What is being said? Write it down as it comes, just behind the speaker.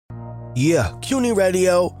Yeah, CUNY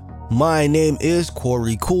Radio. My name is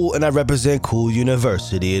Corey Cool and I represent Cool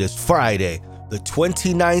University. It is Friday, the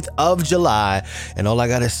 29th of July, and all I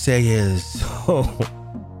gotta say is,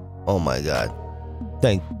 oh my God.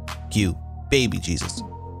 Thank you, baby Jesus,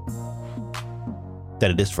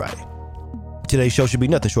 that it is Friday. Today's show should be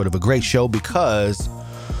nothing short of a great show because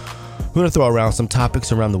we're gonna throw around some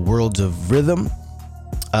topics around the world of rhythm.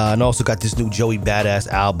 And also got this new Joey Badass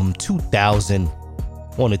album, 2000,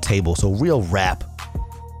 on the table. So real rap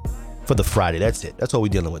for the Friday. That's it. That's all we're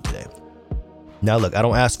dealing with today. Now look, I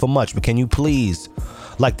don't ask for much, but can you please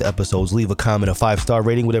like the episodes, leave a comment, a 5-star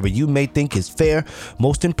rating, whatever you may think is fair.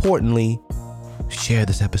 Most importantly, share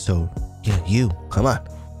this episode. Yeah, you, come on.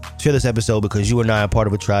 Share this episode because you and I are part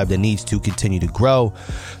of a tribe that needs to continue to grow.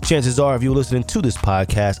 Chances are, if you're listening to this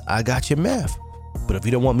podcast, I got your math. But if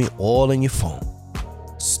you don't want me all in your phone,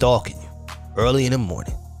 stalking you early in the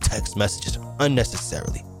morning, text messages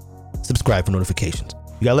unnecessarily, subscribe for notifications.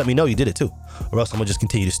 You gotta let me know you did it too, or else I'm gonna just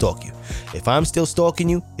continue to stalk you. If I'm still stalking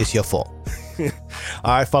you, it's your fault.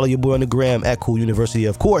 All right, follow your boy on the gram at Cool University,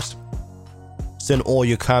 of course. Send all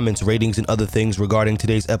your comments, ratings, and other things regarding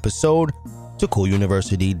today's episode to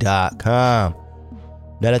cooluniversity.com.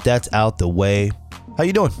 Now that that's out the way, how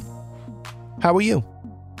you doing? How are you?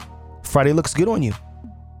 Friday looks good on you.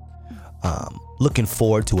 Looking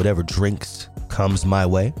forward to whatever drinks comes my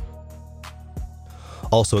way.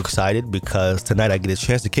 Also excited because tonight I get a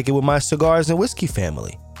chance to kick it with my cigars and whiskey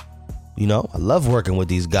family. You know, I love working with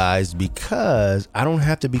these guys because I don't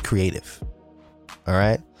have to be creative. All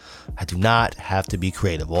right? I do not have to be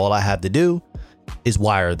creative. All I have to do is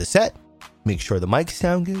wire the set, make sure the mics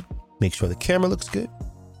sound good, make sure the camera looks good,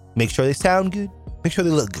 make sure they sound good, make sure they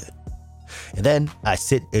look good. And then I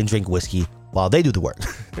sit and drink whiskey while they do the work.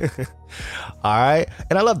 All right.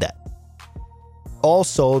 And I love that.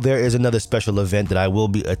 Also, there is another special event that I will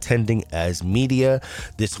be attending as media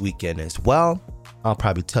this weekend as well. I'll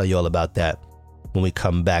probably tell you all about that when we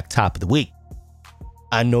come back top of the week.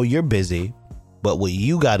 I know you're busy, but what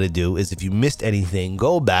you got to do is, if you missed anything,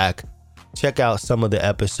 go back, check out some of the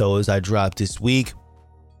episodes I dropped this week.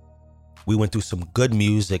 We went through some good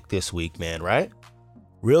music this week, man, right?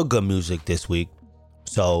 Real good music this week.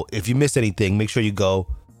 So if you missed anything, make sure you go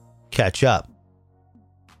catch up.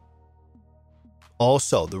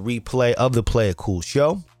 Also, the replay of the Play It Cool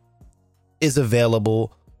show is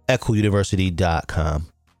available at cooluniversity.com.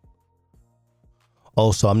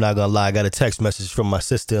 Also, I'm not gonna lie, I got a text message from my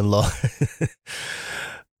sister-in-law.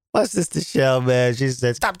 My sister Shell, man, she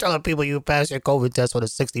said, "Stop telling people you passed your COVID test on a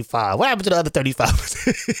 65. What happened to the other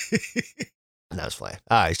 35%? No, it's fine.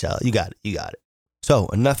 All right, Shell, you got it. So,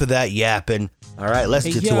 enough of that yapping. All right, let's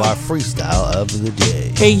get to our freestyle of the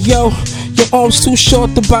day. Hey, yo, your arms too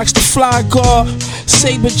short to box the fly guard.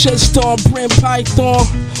 Saber just on Brim Python.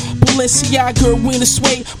 Balenciaga, arena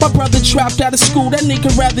suede. My brother dropped out of school, that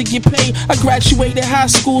nigga rather get paid. I graduated high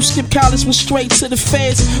school, skipped college, went straight to the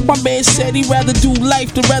feds. My man said he'd rather do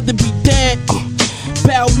life than rather be dead.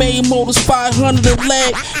 Balmain motors, 500 a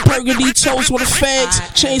leg. Burgundy toes with the fags.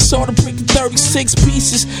 Chainsaw to break the 36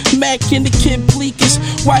 pieces. Mac in the kid bleakest.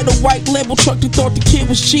 White or white label truck that thought the kid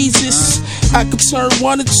was Jesus. I could turn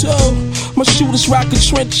 1 or 2. My shooters rock a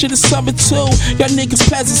trench in the summer too. Y'all niggas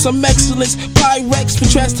peasants, some excellence. Pyrex for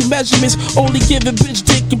drastic measurements. Only giving bitch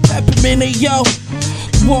dick and peppermint. Hey yo,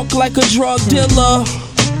 walk like a drug dealer.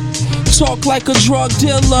 Talk like a drug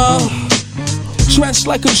dealer. Dressed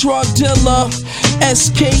like a drug dealer.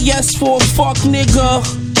 SKS for a fuck nigga.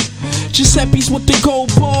 Giuseppe's with the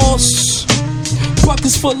gold balls.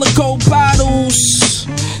 Buckets full of gold bottles.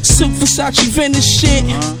 Silk Versace vintage shit.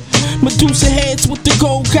 Medusa heads with the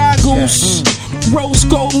gold goggles. Rose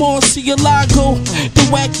gold Murcielago. The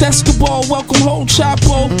whacked Escobar, welcome home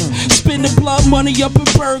Chapo. Spending blood money up in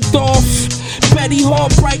Bergdorf. Betty Hall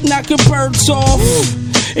bright knocking birds off.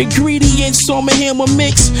 Ingredients on my hammer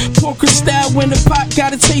mix. Porker style when the pot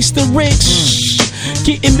gotta taste the rich.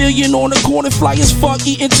 Getting million on the corner, fly as fuck.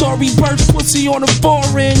 Eating Tory Burch pussy on the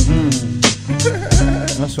foreign.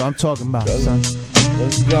 That's what I'm talking about, son.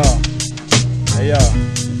 Let's go. Hey, yo.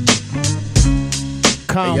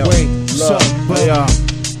 Conway, what's up, bro? Hey, yo.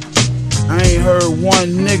 I ain't heard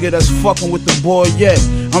one nigga that's fucking with the boy yet.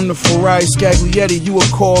 I'm the Ferrari Scaglietti, you a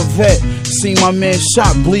Corvette. Seen my man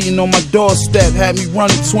shot bleeding on my doorstep. Had me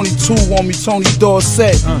running 22 on me, Tony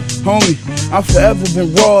Dorsett. Homie, I've forever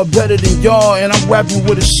been raw, better than y'all, and I'm rapping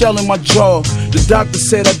with a shell in my jaw. The doctor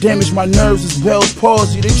said I damaged my nerves as Bell's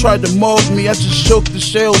palsy. They tried to mold me, I just shook the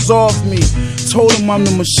shells off me. Told them I'm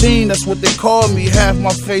the machine, that's what they call me. Half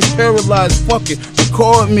my face paralyzed, fuck it,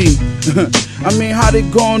 record me. I mean, how they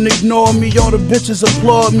gon' ignore me? All the bitches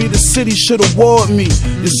applaud me, the city should award me.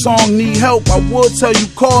 Your song need help, I would tell you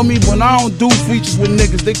call me, but I don't do features with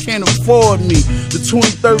niggas, they can't afford me. The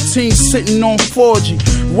 2013 sitting on 4G,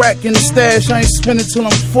 rack in the stash, I ain't spending till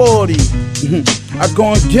I'm 40. I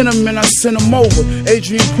go and get them and I send them over.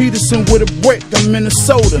 Adrian Peterson with a brick, I'm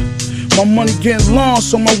Minnesota. My money getting long,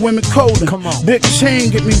 so my women colder. Come on. Big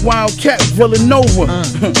chain get me Wildcat, Villanova.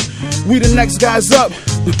 We the next guys up.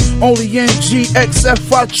 Only in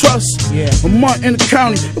GXF I trust. Yeah. A month in the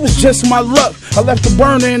county, it was just my luck. I left the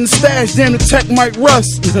burner in the stash, damn the tech might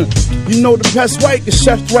rust. You know the best way is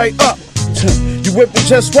chef right up. You whip it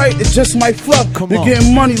just right, it just might flop. You're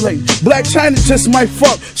getting money late. Black China just might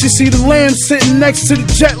fuck. She see the lamb sitting next to the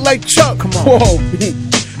jet like Chuck. Come on. Whoa.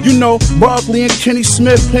 You know, Barkley and Kenny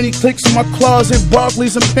Smith, penny clicks in my closet,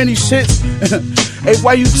 Barclays and penny shits. Hey,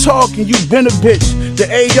 why you talking? You been a bitch.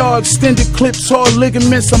 The AR extended clips, all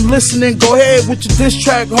ligaments. I'm listening. Go ahead with your diss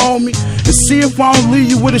track, homie, and see if I don't leave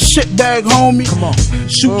you with a shit bag, homie. Come on.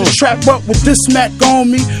 Shoot the trap up with this Mac on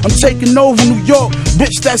me. I'm taking over New York,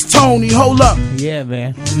 bitch. That's Tony. Hold up. Yeah,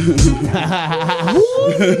 man.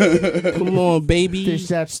 Come on, baby. Bitch,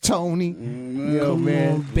 that's Tony. Yo, Come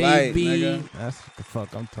man. on, baby. nigga. That's what the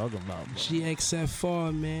fuck I'm talking about, man.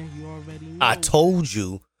 GXFR, man. You already know. I told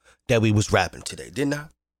you that we was rapping today, didn't I?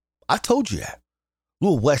 I told you that.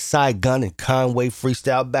 Little West Side Gun and Conway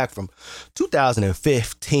freestyle back from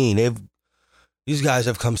 2015. These guys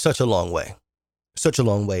have come such a long way. Such a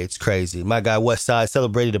long way. It's crazy. My guy West Side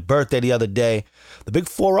celebrated a birthday the other day. The big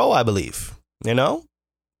 4-0, I believe. You know?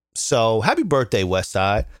 So happy birthday, West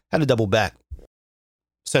Side. Had to double back.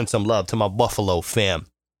 Send some love to my Buffalo fam.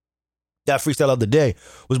 That freestyle of the day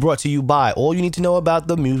was brought to you by All You Need to Know About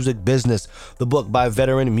the Music Business, the book by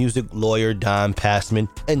veteran music lawyer Don Passman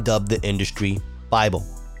and dubbed the industry Bible.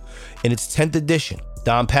 In its 10th edition,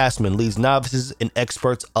 Don Passman leads novices and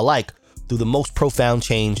experts alike through the most profound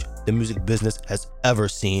change the music business has ever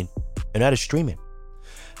seen, and that is streaming.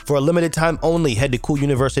 For a limited time only, head to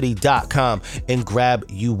cooluniversity.com and grab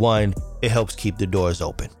you one. It helps keep the doors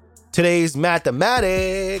open. Today's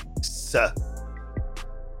mathematics.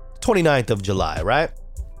 29th of July, right?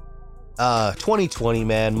 2020,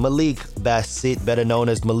 man. Malik Bassett, better known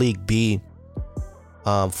as Malik B,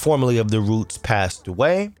 formerly of The Roots, passed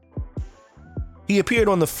away. He appeared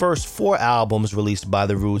on the first 4 albums released by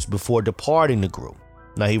The Roots before departing the group.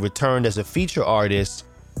 Now, he returned as a feature artist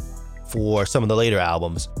for some of the later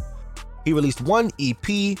albums. He released 1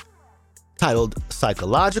 EP titled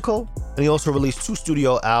Psychological, and he also released 2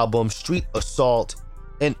 studio albums, Street Assault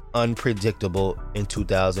and Unpredictable, in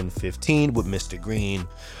 2015 with Mr. Green.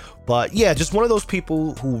 But yeah, just one of those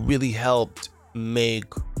people who really helped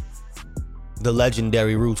make the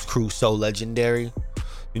legendary Roots crew so legendary.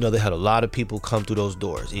 You know, they had a lot of people come through those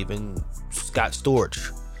doors. Even Scott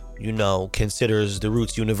Storch, you know, considers the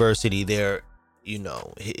Roots University their, you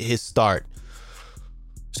know, his start.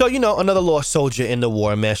 So, you know, another lost soldier in the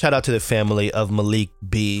war, man. Shout out to the family of Malik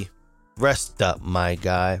B. Rest up, my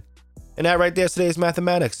guy. And that right there is today's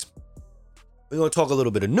mathematics. We're going to talk a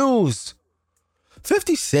little bit of news.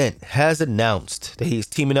 50 Cent has announced that he's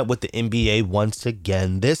teaming up with the NBA once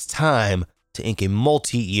again, this time to ink a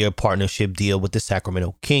multi-year partnership deal with the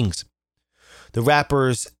Sacramento Kings. The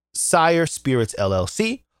rapper's Sire Spirits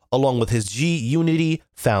LLC, along with his G Unity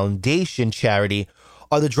Foundation charity,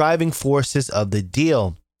 are the driving forces of the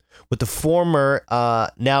deal, with the former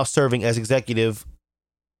now serving as executive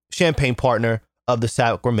champagne partner of the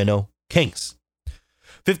Sacramento Kings.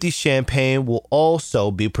 50 Champagne will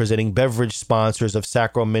also be presenting beverage sponsors of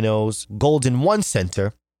Sacramento's Golden One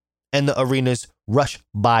Center, and the arena's Rush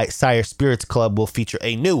by Sire Spirits Club will feature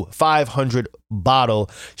a new 500-bottle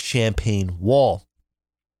champagne wall.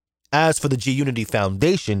 As for the G Unity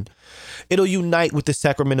Foundation, it'll unite with the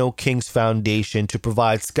Sacramento Kings Foundation to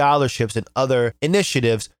provide scholarships and other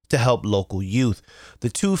initiatives to help local youth. The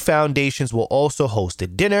 2 foundations will also host a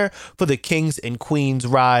dinner for the Kings and Queens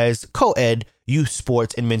Rise Co-ed Youth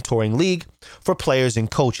Sports and Mentoring League for players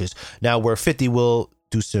and coaches. Now, where 50 will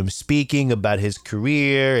do some speaking about his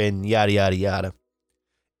career and yada, yada, yada.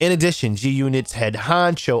 In addition, G Unit's head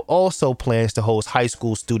honcho also plans to host high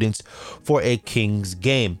school students for a Kings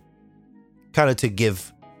game, kind of to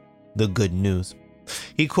give the good news.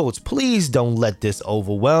 He quotes, "Please don't let this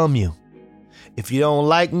overwhelm you. If you don't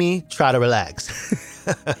like me, try to relax."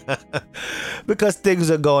 Because things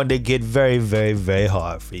are going to get very, very, very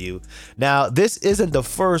hard for you. Now, this isn't the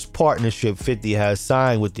first partnership 50 has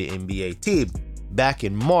signed with the NBA team. Back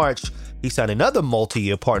in March, he signed another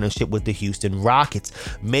multi-year partnership with the Houston Rockets,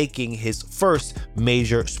 making his first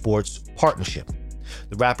major sports partnership.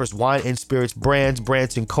 The rapper's wine and spirits brands,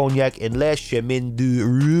 Branson Cognac and Le Chemin du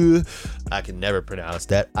Roi. I can never pronounce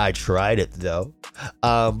that. I tried it though.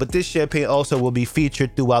 But this champagne also will be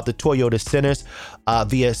featured throughout the Toyota Centers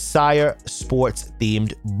via Sire Sports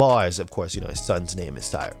themed bars. Of course, his son's name is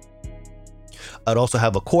Sire. I'd also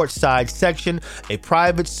have a courtside section, a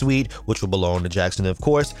private suite, which will belong to Jackson, of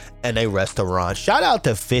course, and a restaurant. Shout out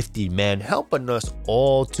to 50, man, helping us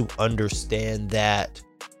all to understand that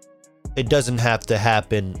it doesn't have to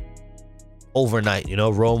happen overnight.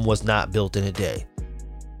 Rome was not built in a day.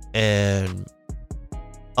 And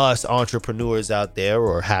us entrepreneurs out there,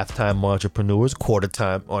 or half-time entrepreneurs,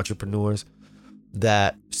 quarter-time entrepreneurs,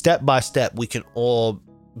 that step by step we can all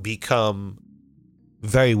become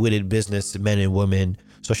very witted businessmen and women.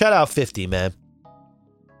 So shout out 50, man.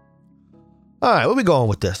 All right, where we going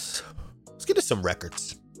with this? Let's get to some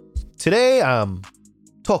records. Today, I'm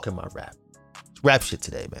talking my rap. It's rap shit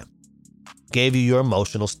today, man. Gave you your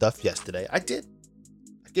emotional stuff yesterday. I did.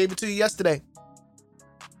 I gave it to you yesterday.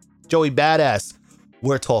 Joey Badass,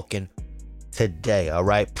 we're talking today, all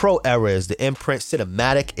right? Pro Era is the imprint.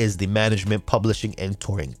 Cinematic is the management, publishing, and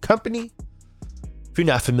touring company. If you're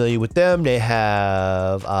not familiar with them, they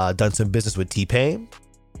have done some business with T-Pain,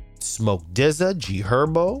 Smoke DZA, G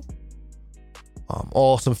Herbo,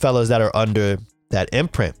 all some fellas that are under that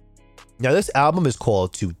imprint. Now, this album is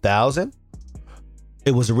called 2000.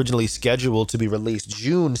 It was originally scheduled to be released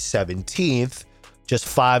June 17th, just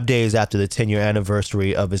 5 days after the 10-year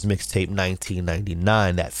anniversary of his mixtape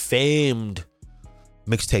 1999, that famed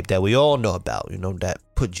mixtape that we all know about, that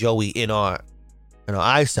put Joey in our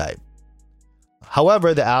eyesight.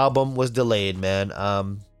 However, the album was delayed, man.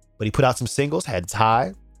 But he put out some singles, had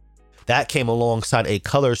Ty. That came alongside a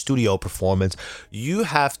Color Studio performance. You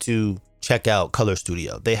have to check out Color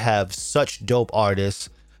Studio. They have such dope artists,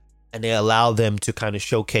 and they allow them to kind of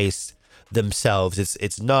showcase themselves.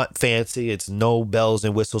 It's not fancy. It's no bells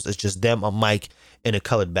and whistles. It's just them, a mic, and a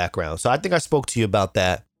colored background. So I think I spoke to you about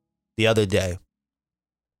that the other day.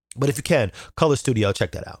 But if you can, Color Studio,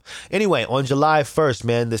 check that out. Anyway, on July 1st,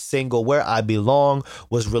 man, the single Where I Belong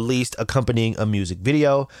was released, accompanying a music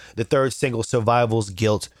video. The third single, Survival's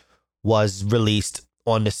Guilt, was released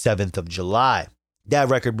on the 7th of July. That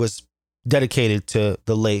record was dedicated to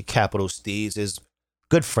the late Capital Steez, his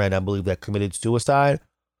good friend, I believe, that committed suicide.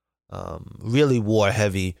 Really wore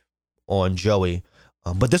heavy on Joey.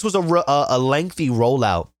 But this was a lengthy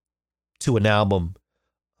rollout to an album.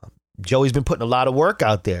 Joey's been putting a lot of work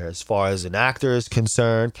out there as far as an actor is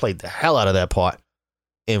concerned. Played the hell out of that part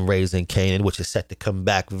in Raising Kanan, which is set to come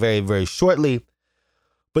back very, very shortly.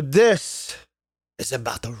 But this is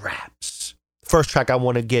about the raps. First track I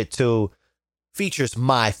want to get to features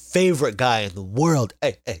my favorite guy in the world.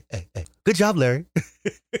 Hey. Good job, Larry.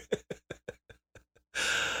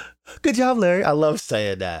 Good job, Larry. I love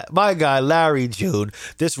saying that. My guy, Larry June.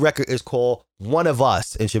 This record is called One of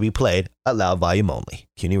Us and should be played at loud volume only.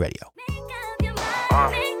 CUNY Radio.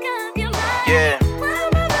 Yeah.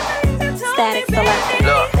 Static Selection.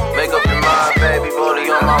 Look, make up your mind, baby. Booty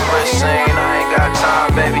on my wrist saying I ain't got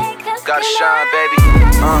time, baby. Gotta shine, baby.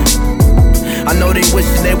 I know they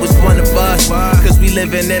wishing they was one of us, cause we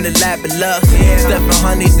living in the lap of luck. Stuffing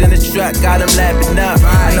honeys in the truck, got them lapping up.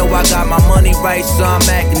 I know I got my money right, so I'm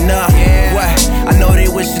acting up. What? I know they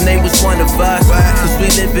wishing they was one of us, cause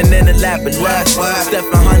we living in the lap of luck.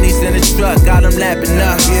 Stuffing honeys in the truck, got them lapping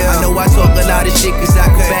up. I know I talk a lot of shit, cause I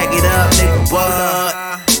can back it up, nigga,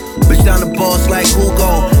 but bitch, I'm the boss like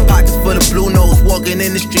Hugo. Pockets full of blue nose, walking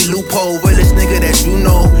in the street loophole. Realest nigga that you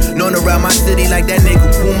know. Known around my city like that nigga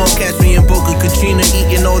Kumo. Catch me in Boca Katrina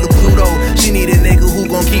eating all the Pluto. She need a nigga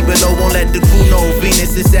who gon' keep it low, won't let the crew know.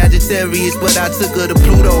 Venus is Sagittarius, but I took her to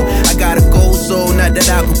Pluto. I got a gold soul, not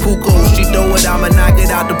that Acapulco. She throw it, I'ma knock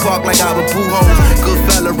it out the park like I'm a Pujols. Good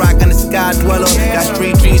fella, rockin' the sky dweller. Got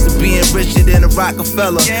street dreams of being richer than a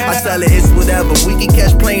Rockefeller. I sell it, it's whatever. We can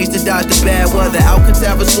catch planes to dodge the bad weather.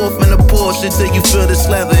 Alcatraz off in a Porsche till you feel the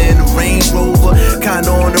leather in the Range Rover. Kinda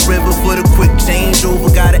on the river for the quick changeover.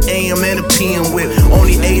 Got an AM and a PM with.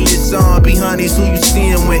 Only A-list zombie honeys who you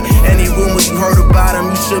seeing with. Any rumor you heard about them,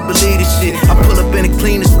 you should believe this shit. I pull up in the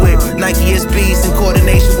cleanest whip. Nike SBs in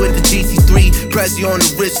coordination with the GC3. Prezi on the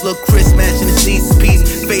wrist, look crisp, matching the season's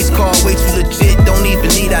piece. Face card way too legit, don't even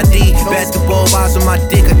need ID. Basketball vibes on my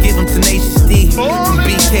dick, I give them tenacious D. From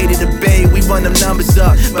BK to the Bay, we run them numbers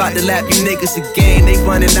up. About to lap you niggas again, they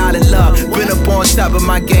running out of luck. Been up on top of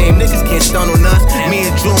my game, niggas can't stun on us. Me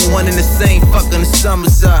and June, one in the same, fucking the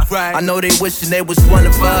summers up. I know they wishing they was one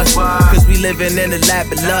of us, cause we living in the lap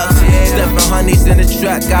of luck. Stuffing honeys in the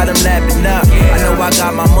truck, got them lapping up. I know I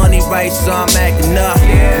got my money right, so I'm acting up.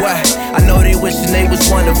 What? I know they wishing they was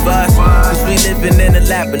one of us, cause we living in a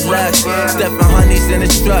lap of luck. Stepping honeys in the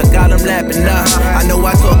truck, got them lapping up. I know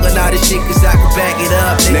I talk a lot of shit cause I can back it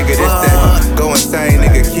up. Nigga, this that go insane,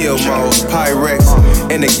 nigga, kill mode. Pyrex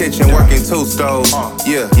in the kitchen working 2 stoves.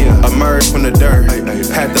 Yeah, emerged from the dirt,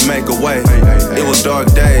 had to make a way. It was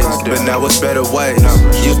dark days, but now it's better ways.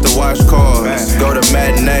 Used to wash cars, go to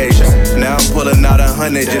matinees. Now I'm pulling out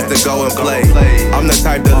 100 just to go and play. I'm the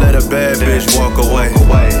type to let a bad bitch walk away,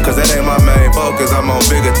 cause that ain't my main focus, I'm on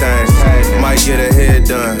bigger things. Might get her head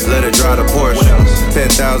done, let her drive the Porsche.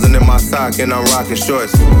 10,000 in my sock and I'm rocking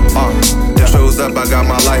shorts. Shoes up, I got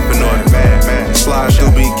my life in order. Slide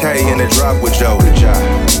through BK in the drop with Joe.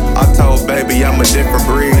 I told baby I'm a different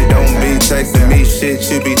breed. Don't be texting me shit,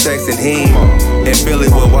 you be texting him. In Philly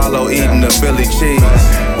with Wallow eating the Philly cheese.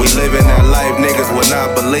 We living that life, niggas will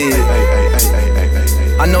not believe it.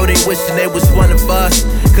 I know they wishing they was one of us,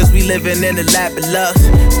 cause we living in a lap of lux.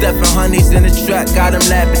 Stepping honeys in the truck, got them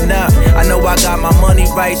lapping up. I know I got my money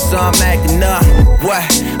right, so I'm acting up. What?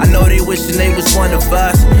 I know they wishing they was one of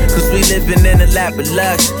us, cause we living in a lap of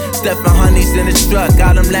lux. Stepping honeys in the truck,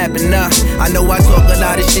 got them lapping up. I know I talk a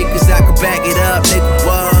lot of shit cause I can back it up, nigga,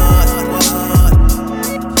 what?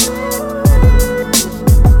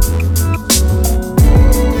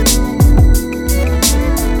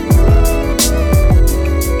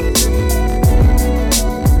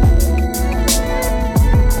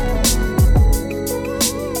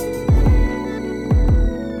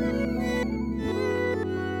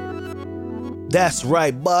 That's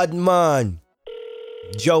right, Budman.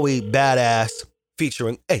 Joey Badass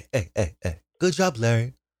featuring, hey. Good job,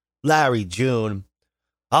 Larry. Larry June.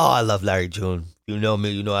 Oh, I love Larry June. You know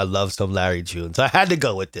me, you know I love some Larry June. So I had to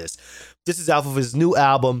go with this. This is off of his new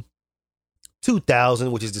album,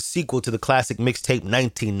 2000, which is the sequel to the classic mixtape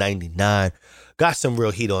 1999. Got some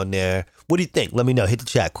real heat on there. What do you think? Let me know. Hit the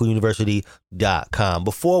chat, cooluniversity.com.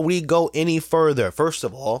 Before we go any further, first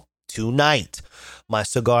of all, tonight, my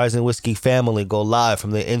Cigars and Whiskey family go live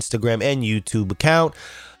from the Instagram and YouTube account,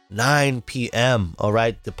 9 p.m. All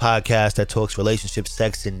right, the podcast that talks relationships,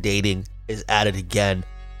 sex, and dating is at it again.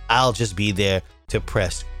 I'll just be there to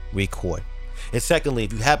press record. And secondly,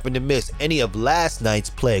 if you happen to miss any of last night's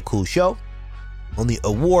Play It Cool show on the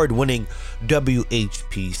award-winning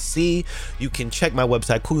WHPC, you can check my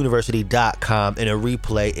website, cooluniversity.com, and a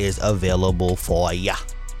replay is available for ya.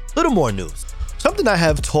 Little more news. Something I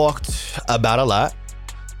have talked about a lot.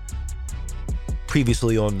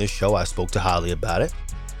 Previously on this show, I spoke to Holly about it.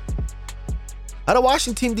 Out of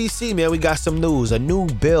Washington, D.C., man, we got some news. A new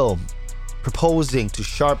bill proposing to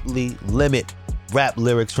sharply limit rap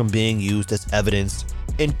lyrics from being used as evidence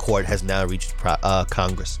in court has now reached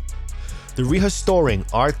Congress. The Restoring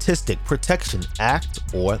Artistic Protection Act,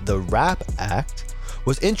 or the RAP Act,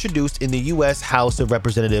 was introduced in the U.S. House of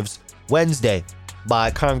Representatives Wednesday by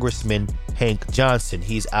Congressman Hank Johnson.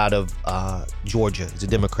 He's out of Georgia. He's a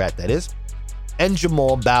Democrat, that is. And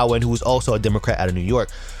Jamal Bowen, who is also a Democrat out of New York,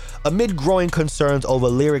 amid growing concerns over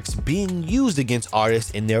lyrics being used against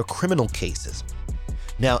artists in their criminal cases.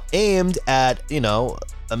 Now, aimed at,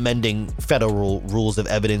 amending federal rules of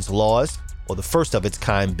evidence laws, or the first of its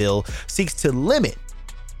kind bill, seeks to limit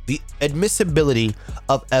the admissibility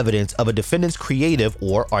of evidence of a defendant's creative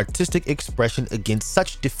or artistic expression against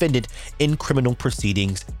such defendant in criminal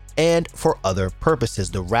proceedings and for other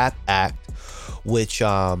purposes. The RAP Act, which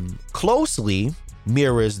closely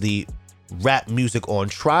mirrors the Rap Music on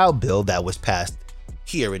Trial bill that was passed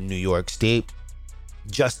here in New York State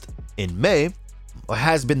just in May,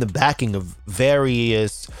 has been the backing of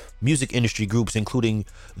various music industry groups, including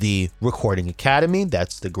the Recording Academy,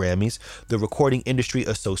 that's the Grammys, the Recording Industry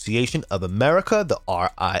Association of America, the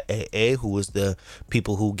RIAA, who is the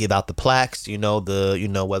people who give out the plaques,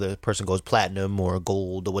 whether a person goes platinum or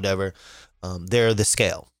gold or whatever, they're the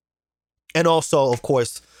scale. And also, of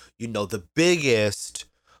course, the biggest,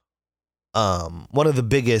 one of the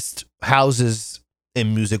biggest houses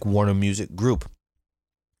in music, Warner Music Group.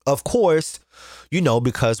 Of course,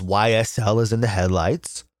 because YSL is in the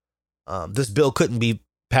headlights, this bill couldn't be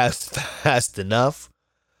passed fast enough.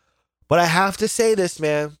 But I have to say this,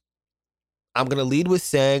 man. I'm going to lead with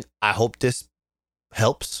saying I hope this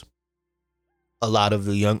helps a lot of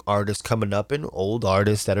the young artists coming up and old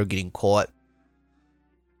artists that are getting caught,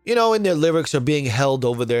 and their lyrics are being held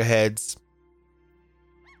over their heads.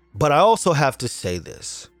 But I also have to say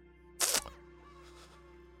this.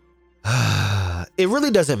 It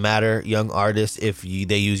really doesn't matter, young artists, if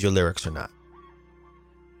they use your lyrics or not.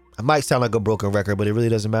 I might sound like a broken record, but it really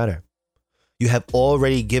doesn't matter. You have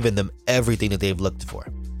already given them everything that they've looked for.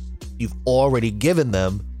 You've already given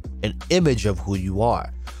them an image of who you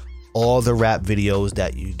are. All the rap videos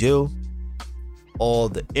that you do, all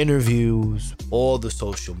the interviews, all the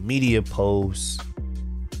social media posts,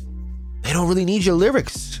 they don't really need your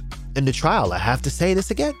lyrics in the trial. I have to say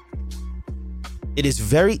this again. It is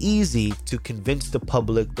very easy to convince the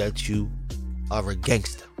public that you are a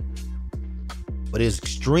gangster, but it is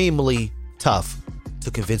extremely tough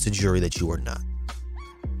to convince a jury that you are not.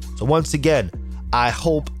 So once again, I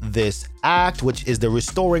hope this act, which is the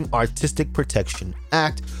Restoring Artistic Protection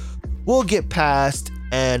Act, will get passed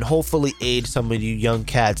and hopefully aid some of you young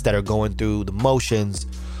cats that are going through the motions,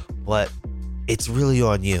 but it's really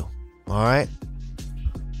on you, all right?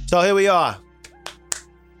 So here we are.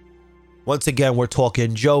 Once again, we're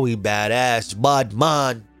talking Joey Badass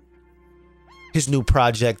Badman. His new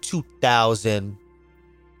project, 2000.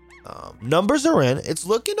 Numbers are in. It's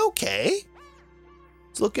looking okay.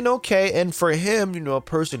 It's looking okay. And for him, you know, a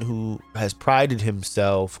person who has prided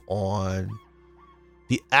himself on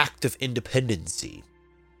the act of independency,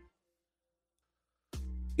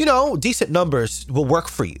 you know, decent numbers will work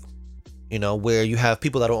for you. You know, where you have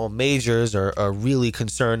people that are on majors or are really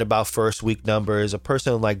concerned about first week numbers. A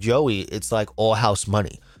person like Joey, it's like all house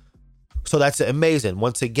money. So that's amazing.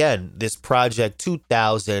 Once again, this project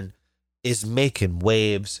 2000 is making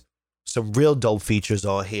waves. Some real dope features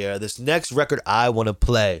on here. This next record I want to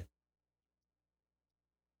play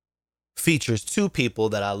features two people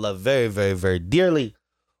that I love very, very, very dearly.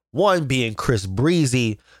 One being Chris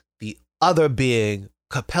Breezy, the other being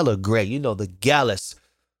Capella Gray, you know, the Gallus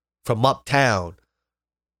from Uptown.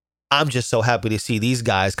 I'm just so happy to see these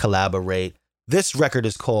guys collaborate. This record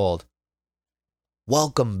is called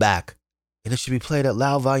Welcome Back, and it should be played at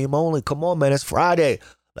loud volume only. Come on, man, it's Friday.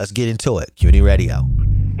 Let's get into it. CUNY Radio.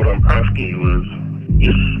 What I'm asking you is,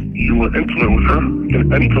 if you were intimate with her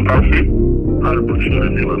in any capacity, I'd appreciate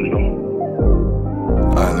it if you let me know.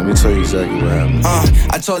 Alright, let me tell you exactly what happened.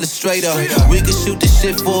 I told her straight up, we could shoot this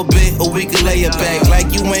shit for a bit, or we could lay it back.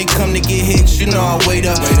 Like you ain't come to get hit, you know I wait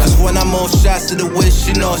up. Cause when I'm on shots to the wish,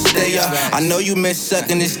 you know I stay up. I know you miss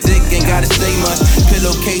sucking this dick, ain't gotta say much.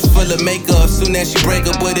 Pillowcase full of makeup, soon as she break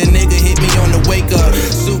up with a nigga, hit me on the wake up.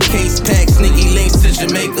 Suitcase packed, sneaky links to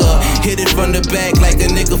Jamaica. Hit it from the back like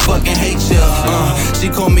a nigga fucking hate ya.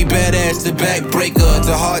 She call me badass, the backbreaker,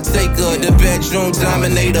 the heart taker, the bedroom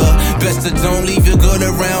dominator. Best to don't leave your girl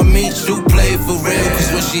around me, true play for real. Cause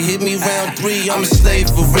when she hit me round 3, I'm a slave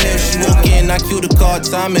for real. She walk in, I cue the car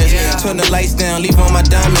timers. Turn the lights down, leave on my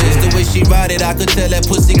diamonds. The way she ride it, I could tell that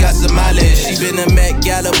pussy got some mileage. She been a Met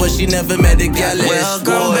Gala, but she never met a Gala.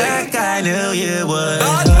 Welcome back, I knew you would.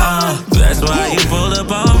 That's why you pulled up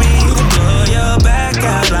on me. Pull your back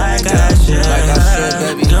out like I should. Like I should,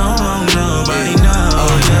 baby. Don't want nobody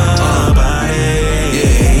know your body.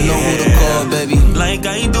 Yeah, you know who to call, baby. Like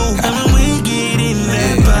I do when we get in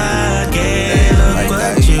that pocket. Look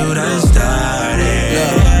what you done started.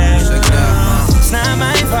 It's not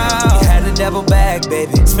my fault. Had to double back,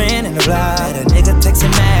 baby. Spinning the block. A nigga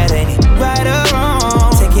texting mad, ain't he? Right or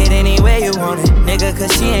wrong. Take it any way you want it, nigga,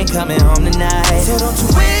 cause she ain't coming home tonight. So don't you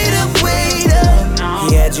wait up, wait up.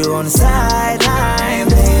 He had you on the sideline.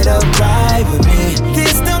 Play it up right with me.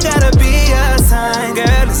 This don't gotta be a sign,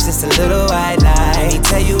 girl, it's just a little white lie. He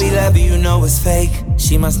tell you he love you, you know it's fake.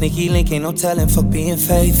 She my sneaky link, ain't no telling, fuck being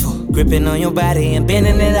faithful. Gripping on your body and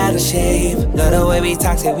bending it out of shape. Love the way we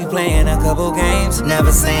talk, say we playing a couple games.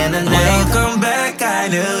 Never saying a name. Welcome back, I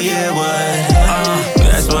knew you would.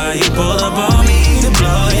 That's why you pulled up on me. To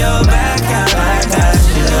blow your back out like I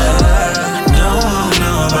should. Don't want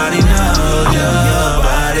nobody know your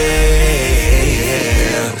body.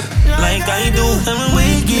 Like I do when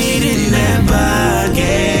we get in that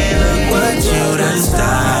pocket. Look what you done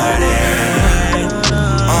started.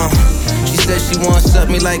 She said she wanna suck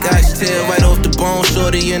me like oxtail, right off the bone,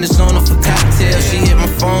 shorty in the zone for cocktail. She hit my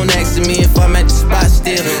phone asking me if I'm at the spot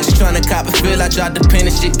still. She tryna cop a feel, I dropped the pen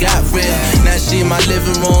and shit got real. Now she in my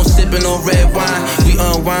living room sipping on red wine. We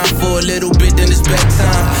unwind for a little bit, then it's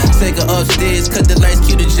bedtime. Take her upstairs, cut the lights,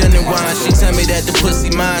 cue the genuine. She tell me that the pussy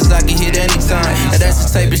mine, so I can hit anytime. Now that's the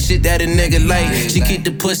type of shit that a nigga like. She keep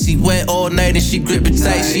the pussy wet all night and she grip it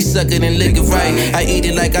tight. She suck it and lick it right. I eat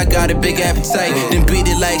it like I got a big appetite, then beat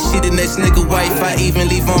it like she the next nigga wife. I even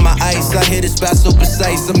leave on my ice. I hit the spot so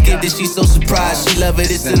precise. I'm getting she so surprised. She love it,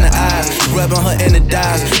 it's in the eyes. Rubbing her in the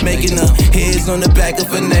dives, making her hairs on the back of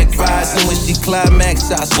her neck rise. And when she climax,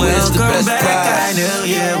 I swear it's the best back, prize. I knew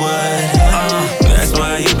you would. That's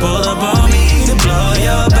why you pulled up on me. To blow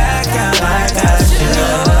your back out like I should.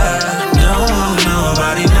 Don't want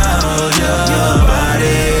nobody know your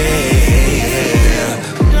body.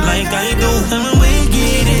 Like I do when we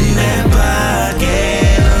get in that pocket.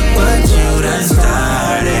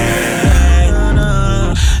 Started.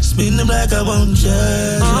 Spin the black, I won't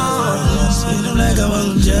judge. Spinning like I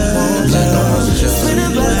won't judge.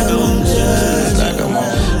 Spinning like I won't judge. Like I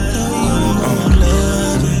won't.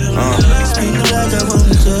 Spinning like I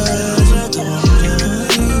won't judge.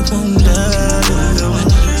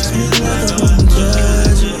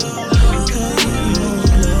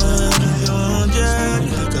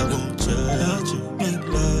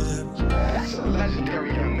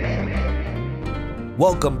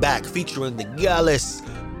 Welcome back, featuring the Gallus,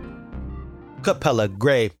 Capella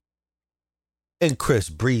Gray, and Chris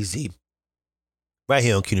Breezy, right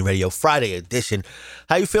here on CUNY Radio, Friday edition.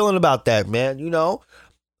 How you feeling about that, man? You know,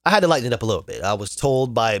 I had to lighten it up a little bit. I was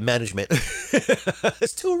told by management,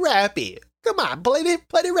 it's too rappy. Come on, play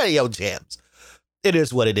the radio jams. It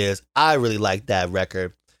is what it is. I really like that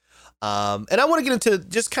record. And I want to get into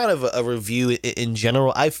just kind of a review in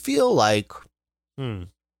general. I feel like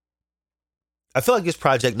this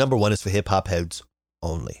project, number one, is for hip hop heads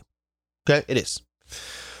only. Okay, it is.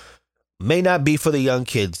 May not be for the young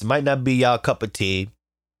kids, might not be y'all cup of tea,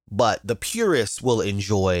 but the purists will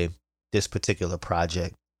enjoy this particular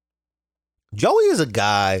project. Joey is a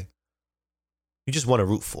guy you just want to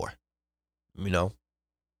root for. You know,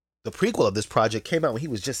 the prequel of this project came out when he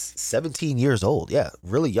was just 17 years old. Yeah,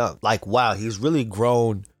 really young. Like, wow, he's really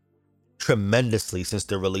grown tremendously since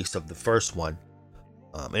the release of the first one.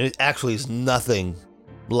 And it actually is nothing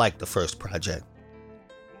like the first project.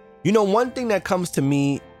 You know, one thing that comes to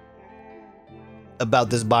me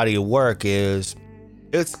about this body of work is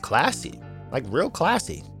it's classy, like real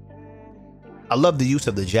classy. I love the use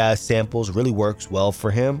of the jazz samples, really works well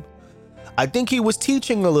for him. I think he was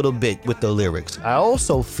teaching a little bit with the lyrics. I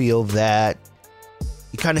also feel that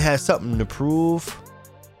he kind of has something to prove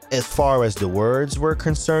as far as the words were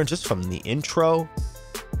concerned, just from the intro.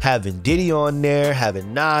 Having Diddy on there,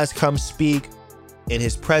 having Nas come speak in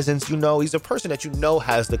his presence, you know, he's a person that you know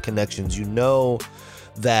has the connections. You know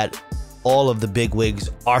that all of the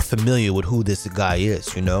bigwigs are familiar with who this guy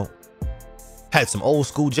is, you know. Had some old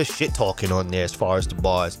school just shit talking on there as far as the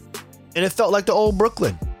bars. And it felt like the old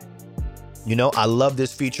Brooklyn. You know, I love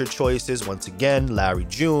this feature choices. Once again, Larry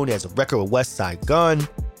June has a record with West Side Gun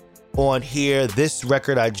on here. This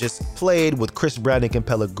record I just played with Chris Brown and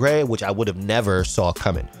Capella Gray, which I would have never saw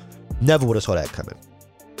coming. Never would have saw that coming.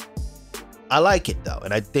 I like it though,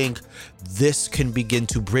 and I think this can begin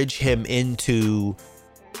to bridge him into,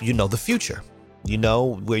 you know, the future. You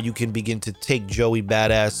know, where you can begin to take Joey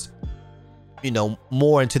Badass, you know,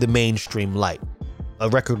 more into the mainstream light. A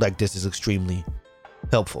record like this is extremely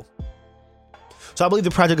helpful. So I believe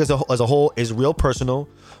the project as a whole is real personal,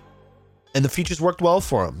 and the features worked well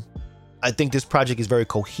for him. I think this project is very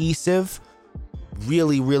cohesive,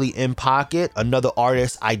 really, really in pocket. Another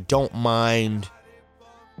artist I don't mind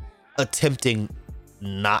attempting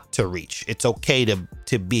not to reach. It's okay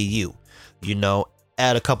to be you, you know,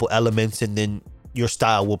 add a couple elements and then your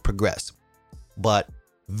style will progress. But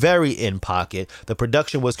very in pocket. The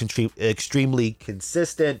production was extremely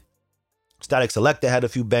consistent. Static Selector had a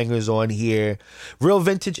few bangers on here. Real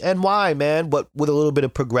vintage NY, man, but with a little bit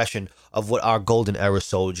of progression of what our golden era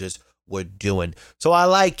soldiers were doing. So I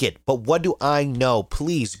like it. But what do I know?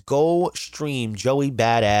 Please go stream Joey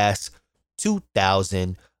Badass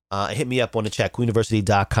 2000. Hit me up on the chat,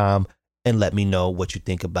 QUNYuniversity.com, and let me know what you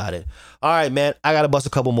think about it. All right, man, I got to bust a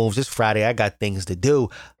couple moves. It's Friday. I got things to do.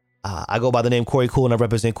 I go by the name Corey Cool, and I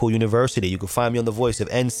represent Cool University. You can find me on the voice of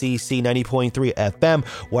NCC 90.3 FM,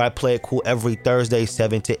 where I play it cool every Thursday,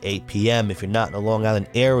 7 to 8 p.m. If you're not in the Long Island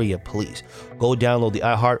area, please go download the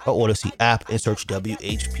iHeart or Odyssey app and search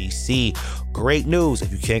WHPC. Great news.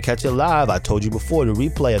 If you can't catch it live, I told you before, the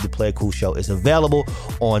replay of the Play It Cool show is available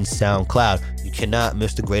on SoundCloud. You cannot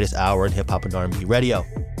miss the greatest hour in hip-hop and R&B radio.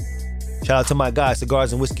 Shout out to my guys,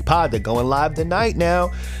 Cigars and Whiskey Pod. They're going live tonight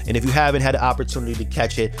now. And if you haven't had the opportunity to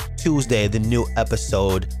catch it, Tuesday, the new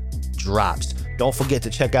episode drops. Don't forget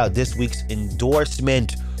to check out this week's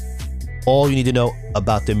endorsement. All you need to know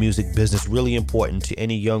about the music business. Really important to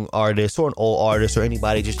any young artist or an old artist or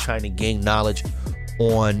anybody just trying to gain knowledge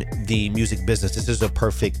on the music business. This is a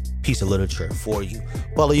perfect piece of literature for you.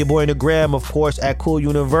 Follow your boy on the gram, of course, at Cool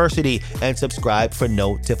University, and subscribe for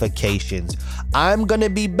notifications. I'm gonna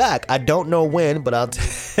be back. I don't know when, but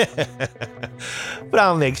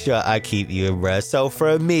I'll make sure I keep you abreast. So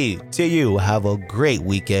from me to you, have a great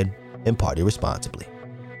weekend and party responsibly.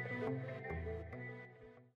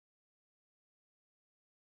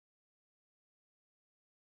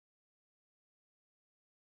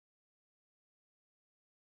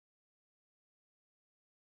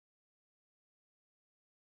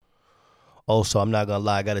 Also, I'm not gonna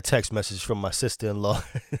lie, I got a text message from my sister-in-law.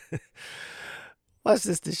 My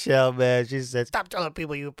sister Shell, man, she said, stop telling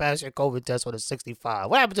people you passed your COVID test with a 65.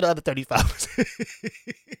 What happened to the other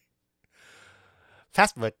 35%?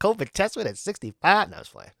 Passed my COVID test with a 65? No, it's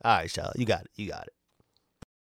fine. All right, Shell, you got it.